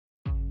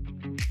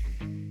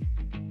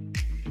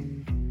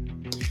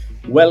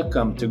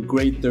Welcome to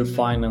Greater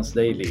Finance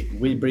Daily.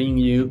 We bring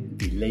you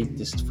the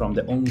latest from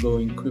the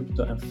ongoing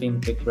crypto and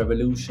fintech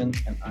revolution,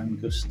 and I'm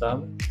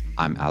Gustav.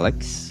 I'm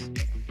Alex.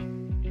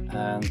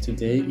 And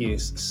today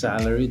is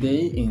salary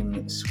day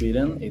in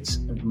Sweden. It's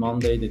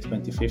Monday, the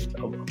 25th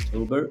of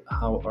October.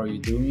 How are you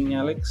doing,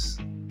 Alex?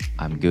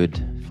 I'm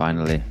good.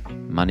 Finally,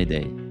 money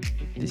day.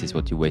 This is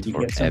what you wait Did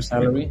you for. get some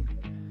salary?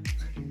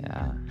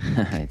 Yeah,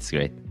 it's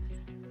great.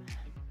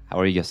 How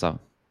are you, Gustav?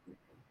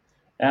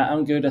 Yeah,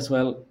 I'm good as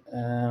well.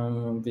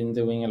 Been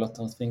doing a lot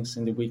of things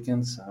in the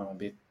weekends. I'm a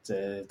bit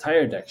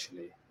tired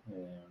actually.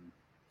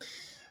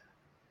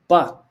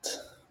 But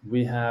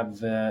we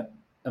have a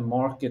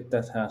market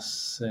that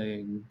has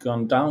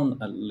gone down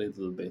a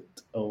little bit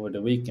over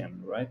the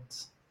weekend,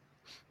 right?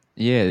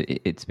 Yeah,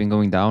 it's been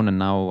going down, and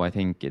now I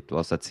think it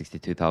was at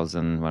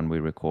 62,000 when we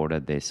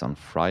recorded this on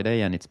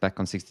Friday, and it's back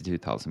on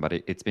 62,000. But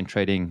it's been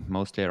trading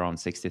mostly around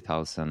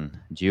 60,000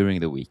 during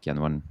the weekend,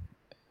 when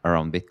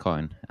around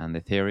Bitcoin and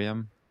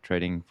Ethereum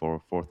trading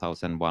for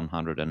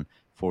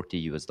 4,140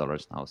 US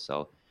dollars now.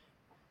 So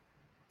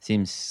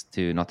seems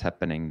to not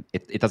happening.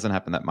 It doesn't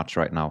happen that much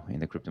right now in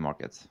the crypto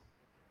markets.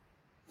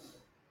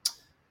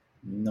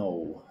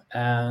 No.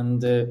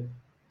 And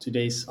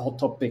today's hot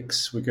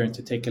topics, we're going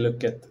to take a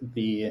look at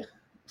the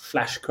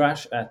flash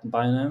crash at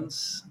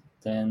Binance,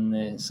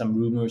 then some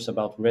rumors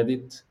about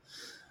Reddit,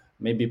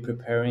 maybe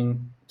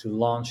preparing to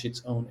launch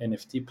its own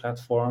NFT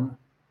platform,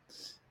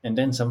 and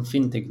then some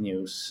fintech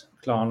news.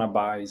 Klarna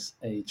buys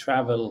a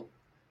travel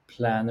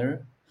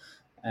planner,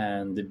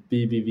 and the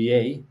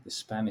BBVA, the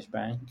Spanish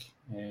bank,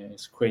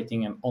 is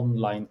creating an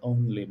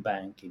online-only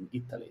bank in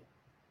Italy.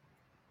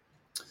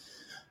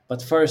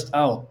 But first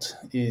out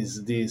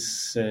is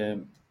this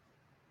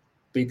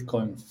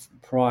Bitcoin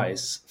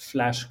price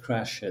flash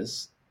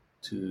crashes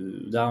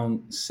to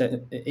down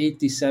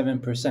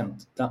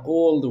 87%,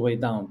 all the way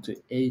down to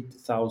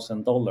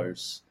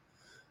 $8,000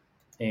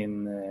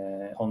 in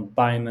on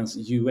Binance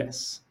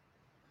US.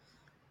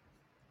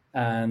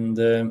 And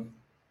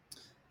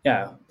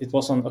yeah, it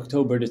was on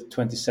October the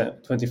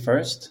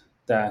 21st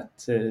that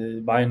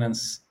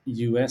Binance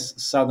US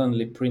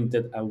suddenly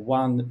printed a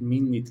 1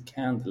 minute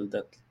candle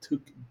that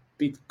took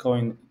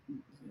Bitcoin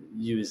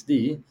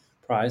USD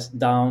price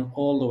down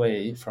all the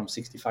way from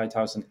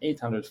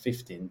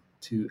 65,815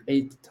 to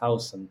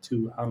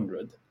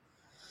 8,200,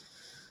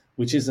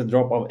 which is a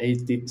drop of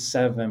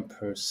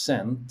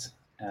 87%.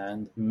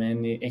 And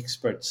many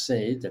experts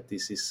say that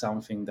this is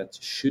something that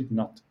should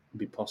not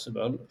be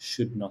possible,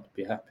 should not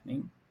be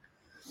happening.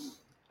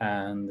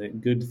 And the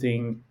good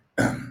thing,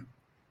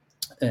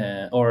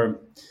 or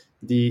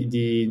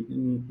the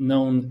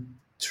known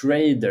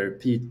trader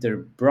Peter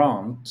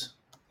Brandt,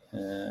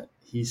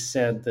 he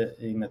said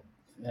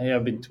I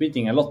have been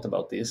tweeting a lot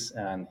about this,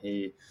 and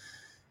he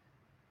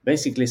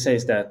basically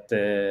says that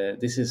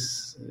this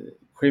is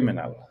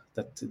criminal,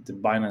 that the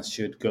Binance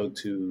should go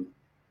to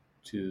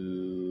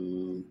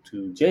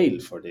jail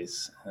for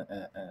this,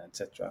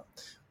 etc.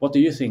 What do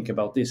you think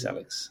about this,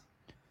 Alex?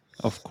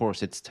 Of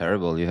course, it's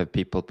terrible. You have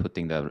people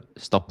putting their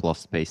stop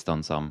loss based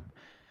on some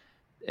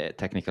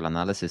technical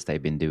analysis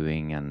they've been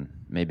doing, and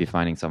maybe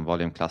finding some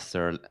volume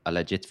cluster, a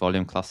legit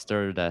volume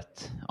cluster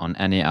that on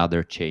any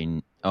other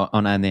chain,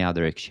 on any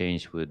other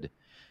exchange would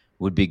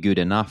be good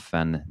enough,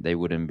 and they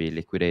wouldn't be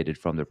liquidated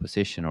from their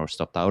position or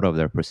stopped out of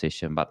their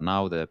position. But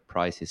now the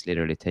price is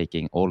literally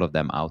taking all of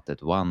them out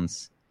at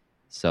once.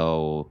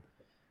 So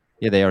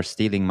yeah, they are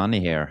stealing money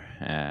here.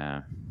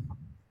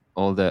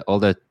 All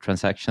the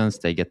transactions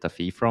they get a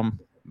fee from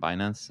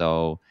Binance.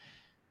 So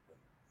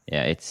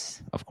yeah,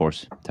 it's of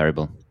course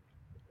terrible.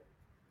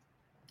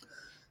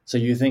 So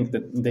you think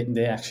that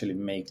they actually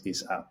make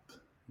this up?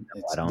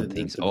 I don't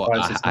think so.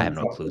 I have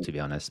no clue, to be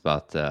honest.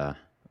 But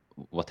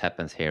what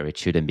happens here? It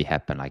shouldn't be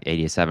happen. Like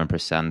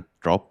 87%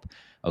 drop.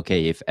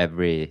 Okay, if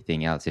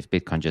everything else, if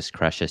Bitcoin just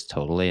crashes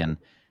totally and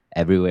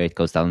everywhere it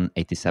goes down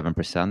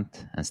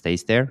 87% and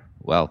stays there,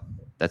 well,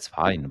 that's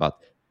fine. But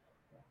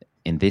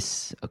in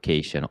this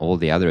occasion, all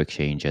the other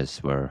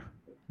exchanges were,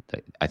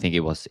 I think it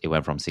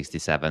went from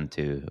 67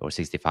 to or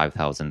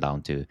 65,000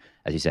 down to,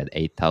 as you said,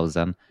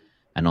 8,000,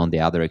 and on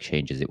the other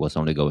exchanges it was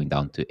only going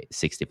down to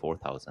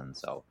 64,000.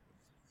 So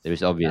there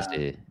is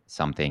obviously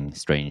something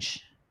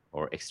strange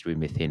or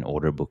extremely thin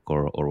order book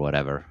or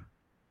whatever.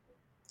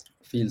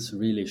 Feels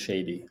really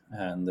shady.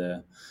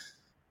 And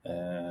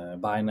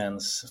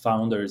Binance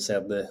founder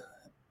said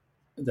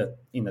that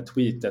in a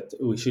tweet that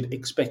we should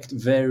expect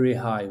very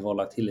high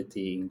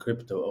volatility in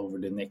crypto over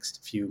the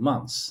next few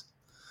months.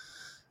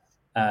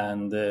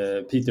 And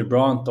Peter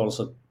Brandt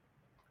also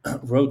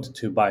wrote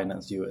to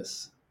Binance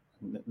US.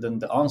 Then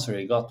the answer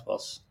he got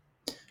was,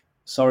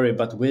 sorry,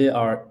 but we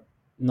are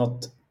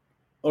not,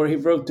 or he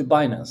wrote to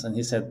Binance and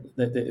he said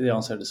that the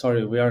answer,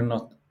 sorry, we are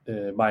not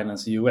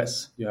Binance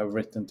US. You have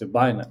written to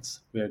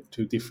Binance. We are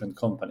two different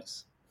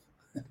companies.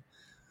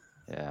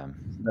 Yeah,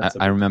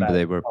 I remember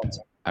they were.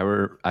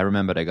 I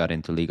remember they got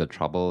into legal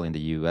trouble in the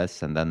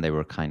US, and then they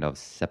were kind of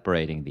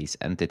separating these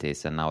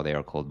entities, and now they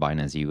are called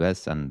Binance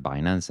US and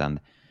Binance,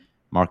 and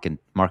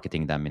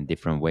marketing them in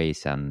different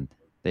ways. And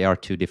They are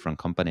two different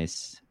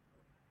companies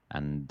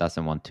and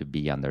doesn't want to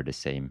be under the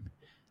same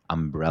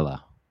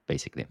umbrella,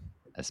 basically,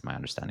 as my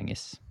understanding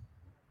is.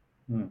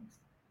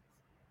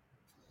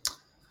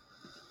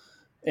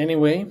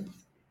 Anyway,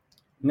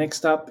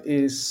 next up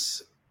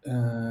is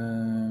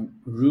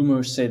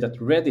rumors say that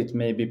Reddit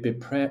may be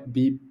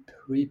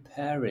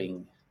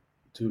preparing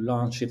to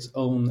launch its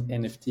own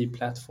NFT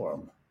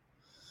platform.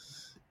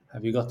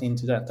 Have you got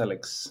into that,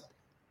 Alex?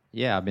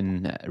 Yeah, I've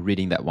been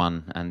reading that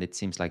one, and it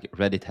seems like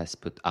Reddit has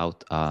put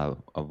out a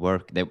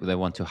work. They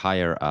want to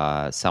hire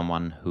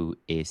someone who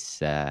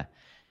is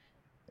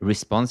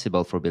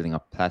responsible for building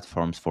up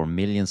platforms for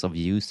millions of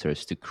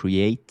users to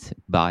create,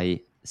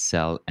 buy,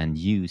 sell, and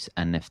use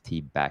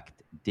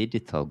NFT-backed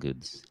digital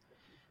goods.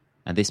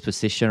 And this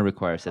position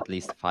requires at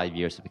least 5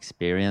 years of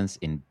experience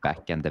in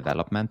back-end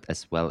development,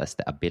 as well as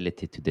the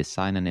ability to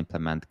design and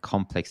implement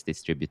complex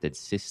distributed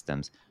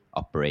systems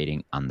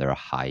operating under a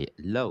high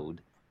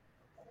load.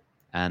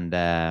 And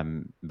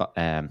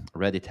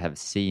Reddit have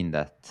seen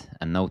that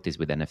and noticed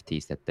with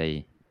NFTs that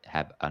they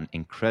have an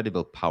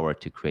incredible power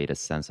to create a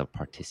sense of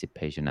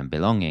participation and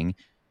belonging.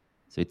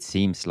 So it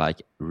seems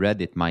like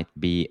Reddit might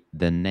be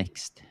the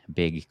next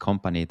big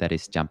company that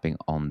is jumping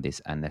on this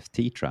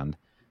NFT trend.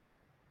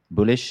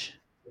 Bullish?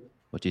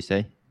 What do you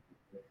say?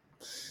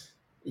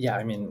 Yeah,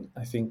 I mean,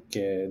 I think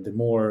the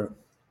more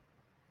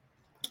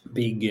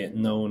big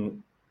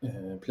known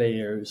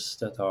players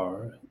that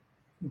are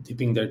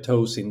dipping their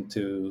toes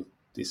into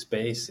this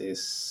space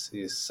is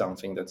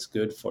something that's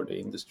good for the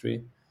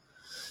industry.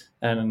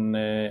 And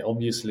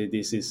obviously,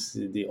 this is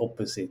the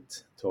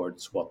opposite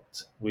towards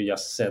what we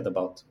just said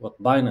about what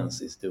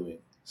Binance is doing.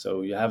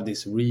 So you have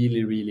these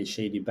really, really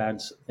shady bad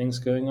things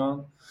going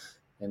on,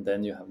 and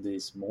then you have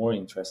these more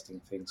interesting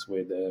things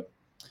with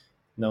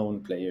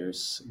known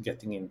players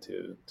getting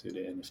into the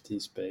NFT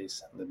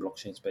space and the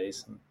blockchain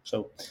space. And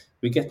so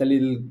we get a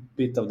little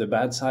bit of the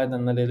bad side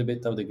and a little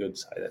bit of the good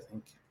side, I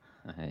think.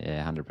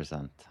 Yeah,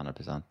 100%.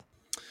 100%.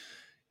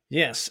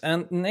 Yes,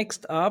 and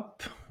next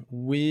up,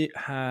 we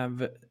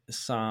have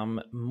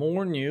some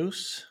more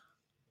news,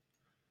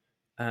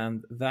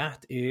 and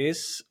that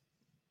is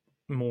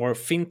more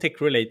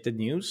fintech-related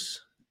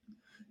news.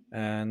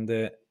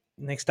 And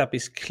next up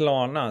is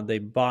Klarna. They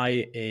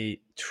buy a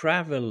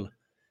travel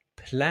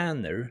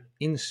planner,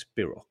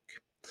 Inspiroc.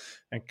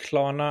 And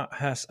Klarna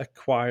has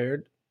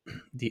acquired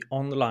the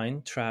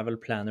online travel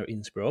planner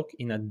Inspiroc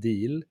in a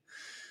deal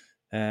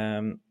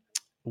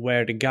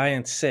where the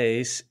giant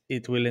says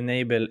it will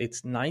enable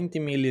its 90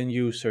 million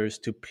users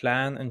to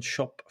plan and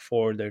shop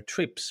for their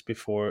trips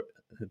before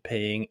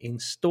paying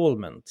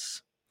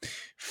installments.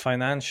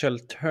 Financial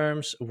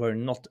terms were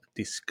not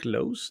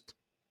disclosed,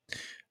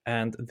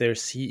 and their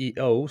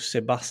CEO,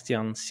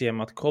 Sebastian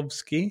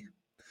Siemiatkowski,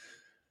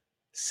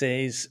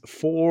 says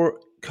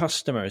for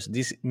customers,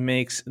 this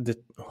makes the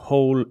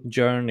whole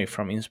journey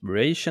from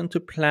inspiration to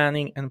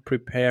planning and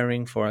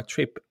preparing for a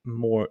trip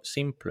more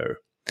simpler,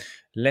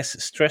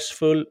 less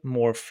stressful,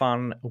 more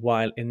fun,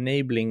 while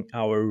enabling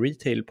our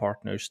retail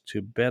partners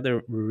to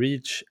better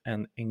reach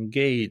and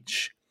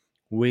engage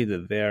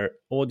with their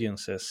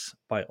audiences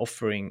by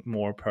offering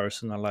more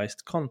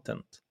personalized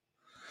content.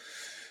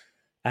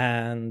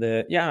 And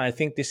I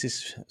think this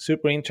is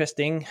super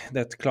interesting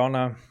that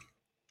Klarna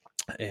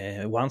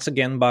once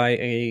again buy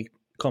a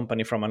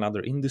company from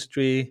another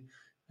industry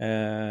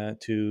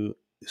to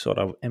sort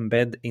of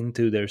embed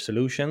into their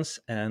solutions,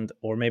 and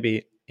or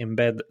maybe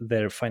embed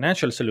their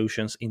financial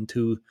solutions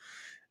into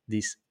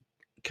these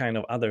kind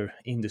of other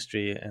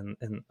industry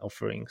and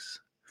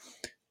offerings.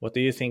 What do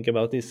you think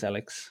about this,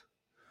 Alex?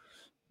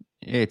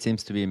 Yeah, it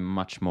seems to be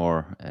much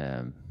more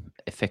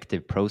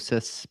effective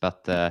process,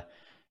 but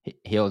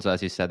he also,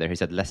 as you said there, he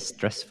said less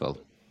stressful.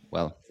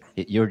 Well,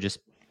 you're just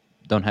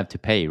don't have to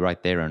pay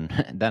right there and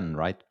then,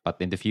 right? But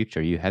in the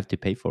future, you have to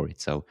pay for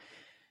it. So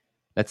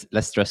that's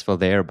less stressful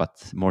there,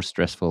 but more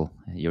stressful.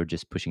 You're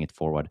just pushing it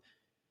forward.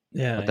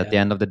 Yeah. But at the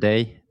end of the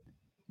day,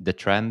 the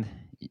trend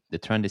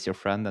is your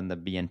friend, and the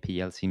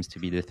BNPL seems to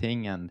be the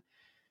thing. And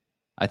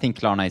I think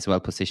Klarna is well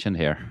positioned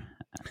here.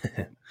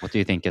 What do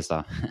you think,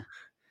 Gustav?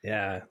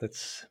 Yeah,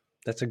 that's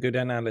a good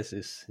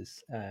analysis.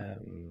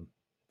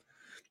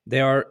 They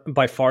are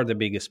by far the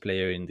biggest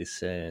player in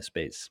this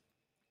space,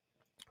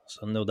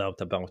 so no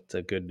doubt about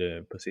a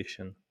good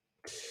position.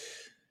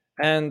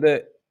 And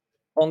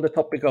on the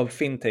topic of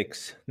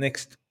fintechs,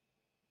 next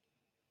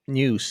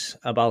news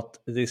about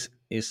this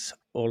is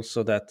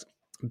also that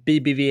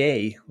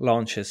BBVA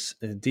launches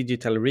a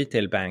digital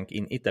retail bank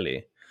in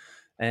Italy,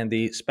 and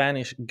the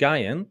Spanish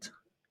giant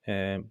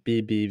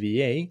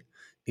BBVA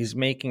is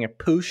making a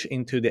push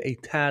into the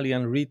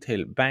Italian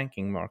retail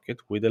banking market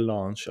with the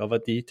launch of a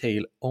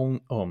digital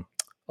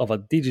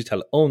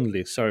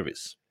only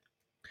service.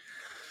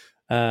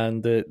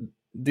 And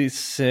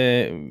this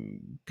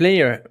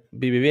player,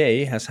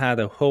 BBVA, has had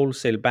a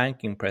wholesale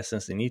banking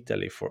presence in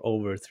Italy for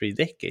over 3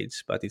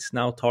 decades, but it's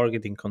now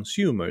targeting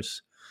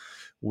consumers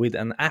with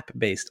an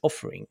app-based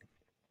offering.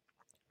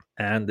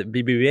 And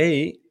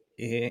BBVA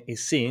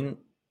is seen,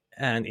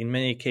 and in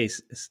many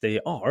cases they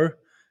are,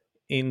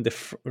 in the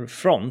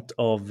front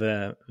of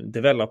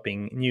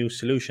developing new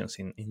solutions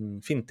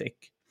in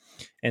fintech,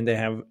 and they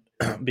have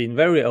been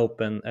very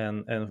open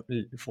and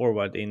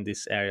forward in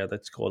this area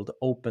that's called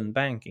open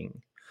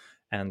banking,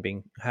 and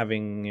been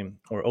having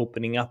or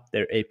opening up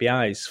their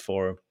APIs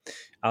for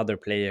other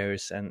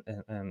players, and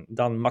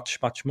done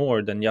much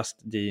more than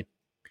just the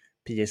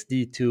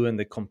PSD2 and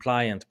the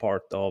compliant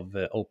part of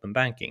open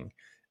banking,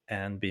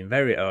 and been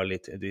very early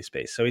to this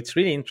space. So it's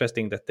really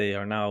interesting that they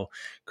are now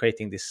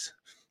creating this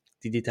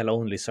digital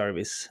only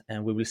service,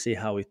 and we will see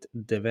how it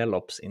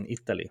develops in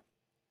Italy.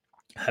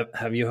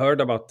 Have you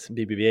heard about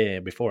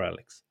BBVA before,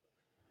 Alex?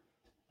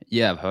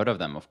 Yeah, I've heard of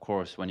them, of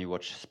course. When you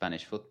watch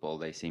Spanish football,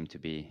 they seem to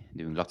be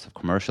doing lots of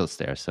commercials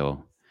there.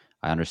 So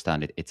I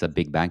understand it's a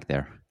big bank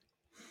there.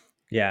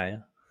 Yeah,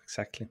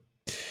 exactly.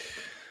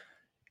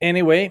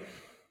 Anyway,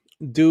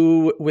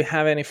 do we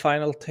have any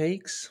final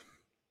takes?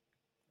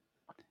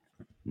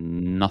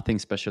 Nothing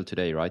special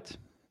today, right?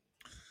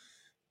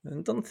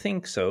 I don't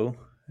think so.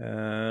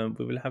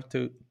 We will have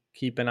to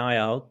keep an eye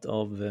out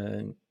of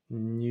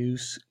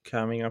news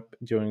coming up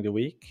during the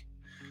week.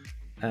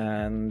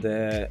 And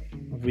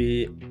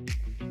we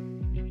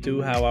do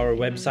have our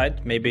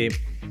website. Maybe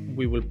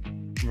we will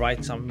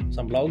write some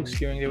blogs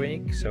during the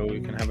week, so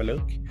you can have a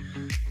look.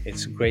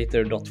 It's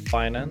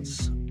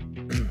greater.finance.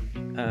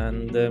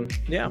 And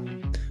yeah,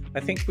 I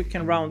think we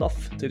can round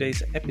off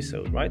today's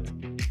episode, right?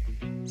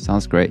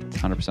 Sounds great,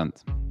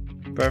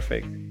 100%.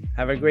 Perfect.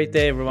 Have a great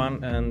day,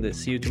 everyone, and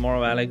see you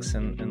tomorrow, Alex,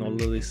 and all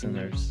the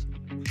listeners.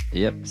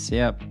 Yep, see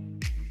ya.